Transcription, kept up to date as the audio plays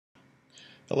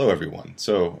Hello everyone.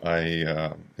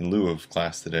 In lieu of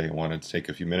class today, I wanted to take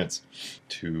a few minutes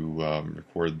to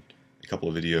record a couple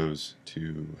of videos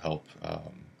to help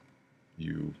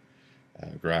you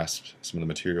grasp some of the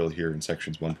material here in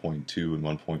sections 1.2 and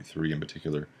 1.3 in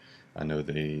particular. I know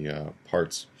the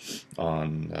parts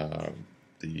on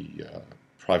the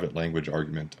private language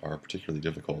argument are particularly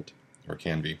difficult, or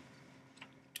can be,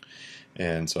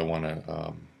 and so I want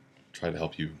to try to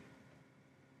help you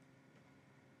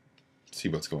see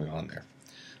what's going on there.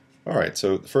 All right,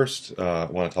 so first I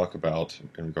want to talk about,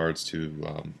 in regards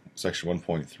to section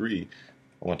 1.3,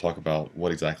 I want to talk about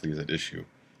what exactly is at issue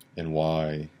and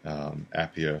why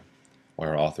why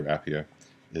our author Appia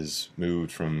is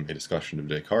moved from a discussion of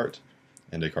Descartes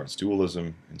and Descartes'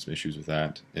 dualism and some issues with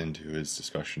that into his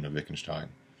discussion of Wittgenstein.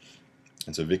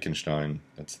 And so Wittgenstein,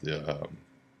 that's the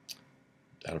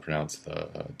how to pronounce the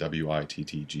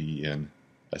Wittgenstein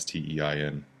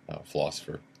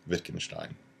philosopher.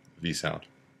 Wittgenstein, V sound.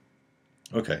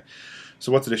 Okay,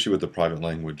 so what's at issue with the private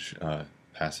language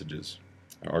passages,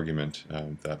 argument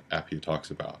that Appia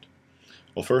talks about?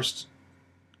 Well, first,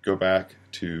 go back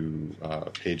to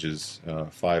pages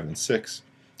 5 and 6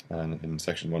 in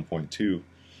section 1.2,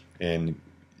 and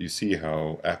you see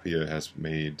how Appia has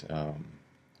made a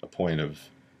point of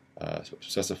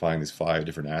specifying these 5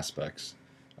 different aspects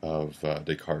of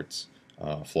Descartes'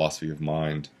 philosophy of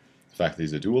mind. The fact that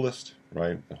he's a dualist,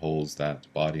 right, that holds that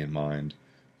body and mind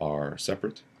are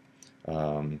separate,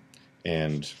 and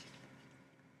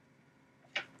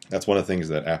that's one of the things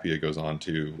that Appia goes on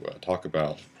to talk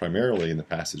about primarily in the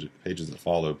pages that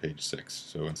follow page 6.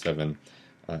 So in 7,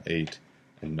 8,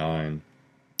 and 9,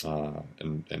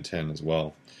 and 10 as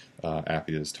well,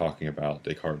 Appia is talking about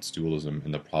Descartes' dualism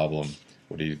and the problem,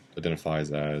 what he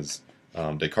identifies as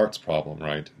Descartes' problem,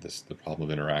 right? The problem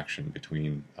of interaction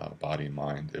between body and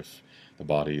mind. If the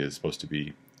body is supposed to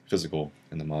be physical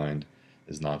and the mind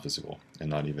is non-physical and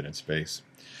not even in space.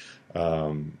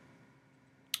 So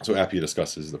Appia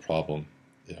discusses the problem,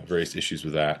 various issues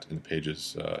with that in the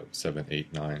pages 7,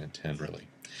 8, 9, and 10 really.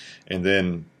 And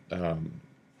then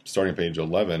starting page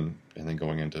 11 and then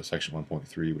going into section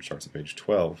 1.3, which starts at page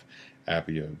 12,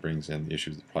 Appia brings in the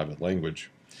issues of the private language.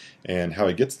 And how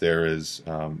he gets there is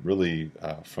really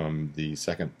from the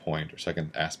second point or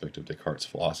second aspect of Descartes'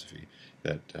 philosophy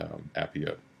that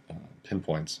Appia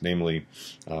pinpoints, namely,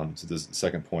 so this is the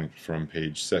second point from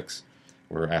page 6,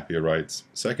 where Appia writes,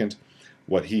 second,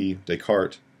 what he,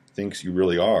 Descartes, thinks you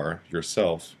really are,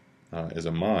 yourself, is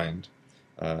a mind.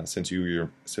 Since you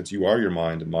are your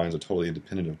mind and minds are totally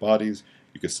independent of bodies,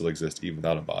 you could still exist even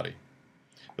without a body.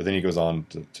 But then he goes on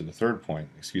to the third point.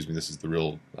 Excuse me, this is the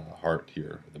real heart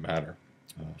here of the matter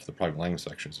for the private language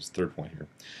sections. It's the third point here.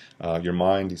 Your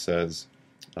mind, he says,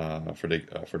 for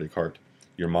Descartes,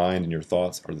 your mind and your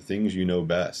thoughts are the things you know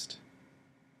best.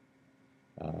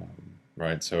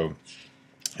 Right, so,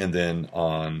 and then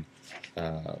on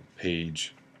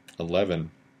page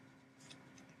 11,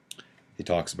 he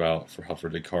talks about, for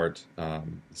Descartes,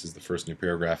 this is the first new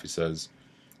paragraph, he says,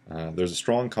 there's a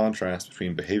strong contrast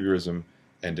between behaviorism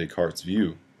and Descartes'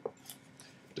 view.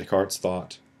 Descartes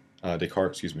thought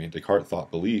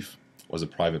belief was a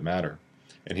private matter.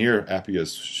 And here Appia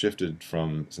has shifted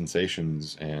from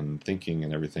sensations and thinking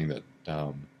and everything that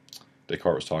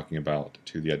Descartes was talking about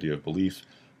to the idea of belief,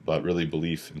 but really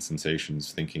belief and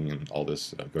sensations, thinking, and all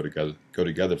this go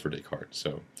together for Descartes.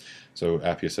 So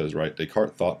Appia says, right,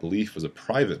 Descartes thought belief was a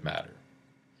private matter.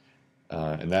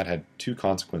 And that had 2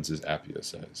 consequences, Appia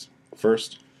says.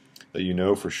 First, that you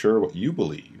know for sure what you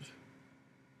believe,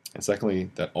 and secondly,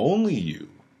 that only you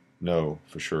know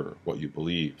for sure what you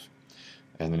believe.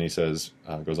 And then he says,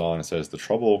 goes on and says, the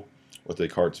trouble with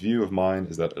Descartes' view of mind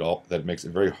is that it makes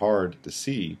it very hard to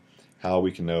see how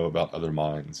we can know about other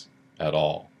minds at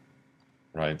all.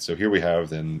 Right. So here we have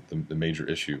then the major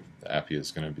issue that Appia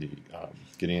is going to be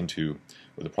getting into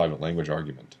with the private language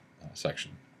argument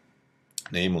section.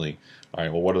 Namely, all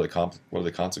right, well, what are the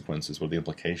consequences, what are the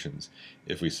implications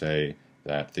if we say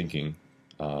that thinking,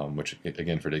 which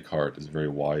again for Descartes is a very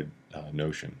wide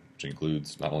notion, which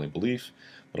includes not only belief,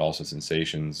 but also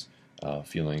sensations,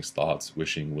 feelings, thoughts,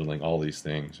 wishing, willing, all these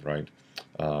things, right?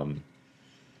 But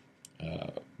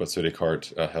so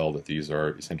Descartes held that these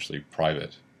are essentially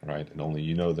private, right? And only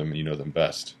you know them, and you know them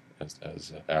best,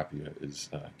 as Appia is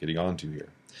getting onto here.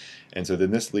 And so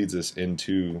then this leads us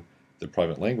into the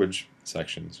private language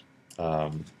sections,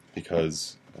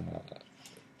 because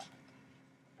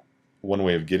one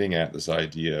way of getting at this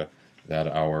idea that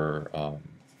our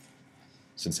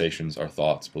sensations, our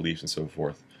thoughts, beliefs, and so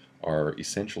forth are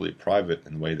essentially private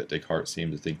in the way that Descartes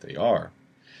seemed to think they are,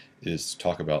 is to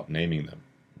talk about naming them,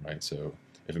 right? So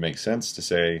if it makes sense to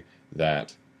say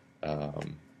that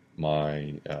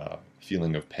my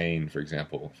feeling of pain, for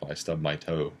example, if I stub my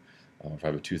toe, if I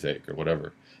have a toothache or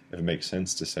whatever, if it makes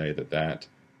sense to say that that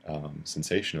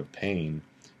sensation of pain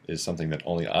is something that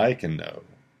only I can know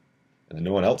and that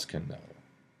no one else can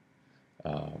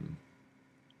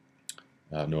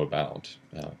know about,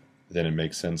 then it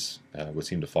makes sense, would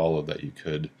seem to follow that you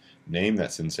could name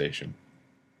that sensation,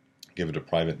 give it a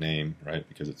private name, right?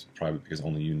 Because it's private because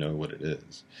only you know what it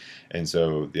is. And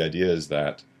so the idea is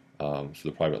that for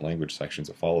the private language sections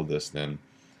that follow this, then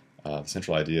the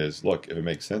central idea is, look, if it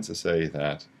makes sense to say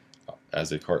that, as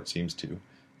Descartes seems to,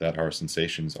 that our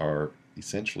sensations are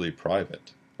essentially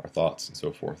private, our thoughts and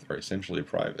so forth are essentially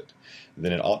private,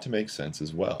 then it ought to make sense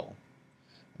as well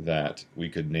that we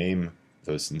could name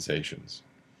those sensations,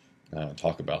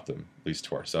 talk about them, at least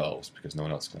to ourselves, because no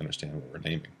one else can understand what we're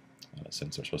naming,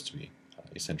 since they're supposed to be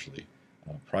essentially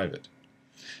private.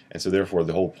 And so therefore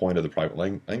the whole point of the private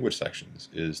language sections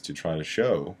is to try to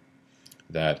show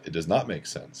that it does not make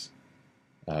sense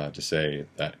to say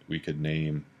that we could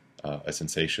name a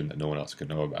sensation that no one else could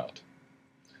know about.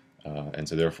 And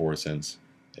so therefore, since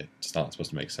it's not supposed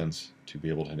to make sense to be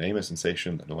able to name a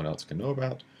sensation that no one else can know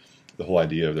about, the whole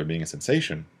idea of there being a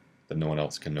sensation that no one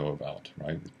else can know about,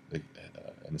 right,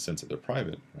 in the sense that they're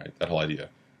private, right, that whole idea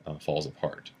falls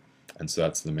apart. And so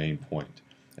that's the main point.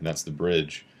 And that's the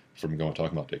bridge from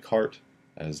talking about Descartes,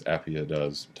 as Appia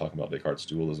does, talking about Descartes'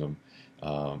 dualism,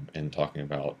 and talking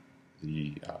about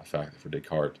the fact that for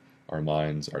Descartes, our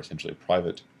minds are essentially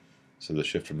private. So the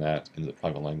shift from that into the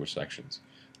private language sections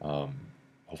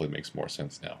hopefully makes more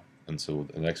sense now. And so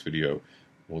in the next video,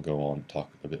 we'll go on and talk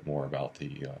a bit more about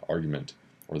the argument,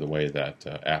 or the way that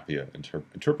Appia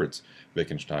interprets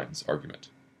Wittgenstein's argument.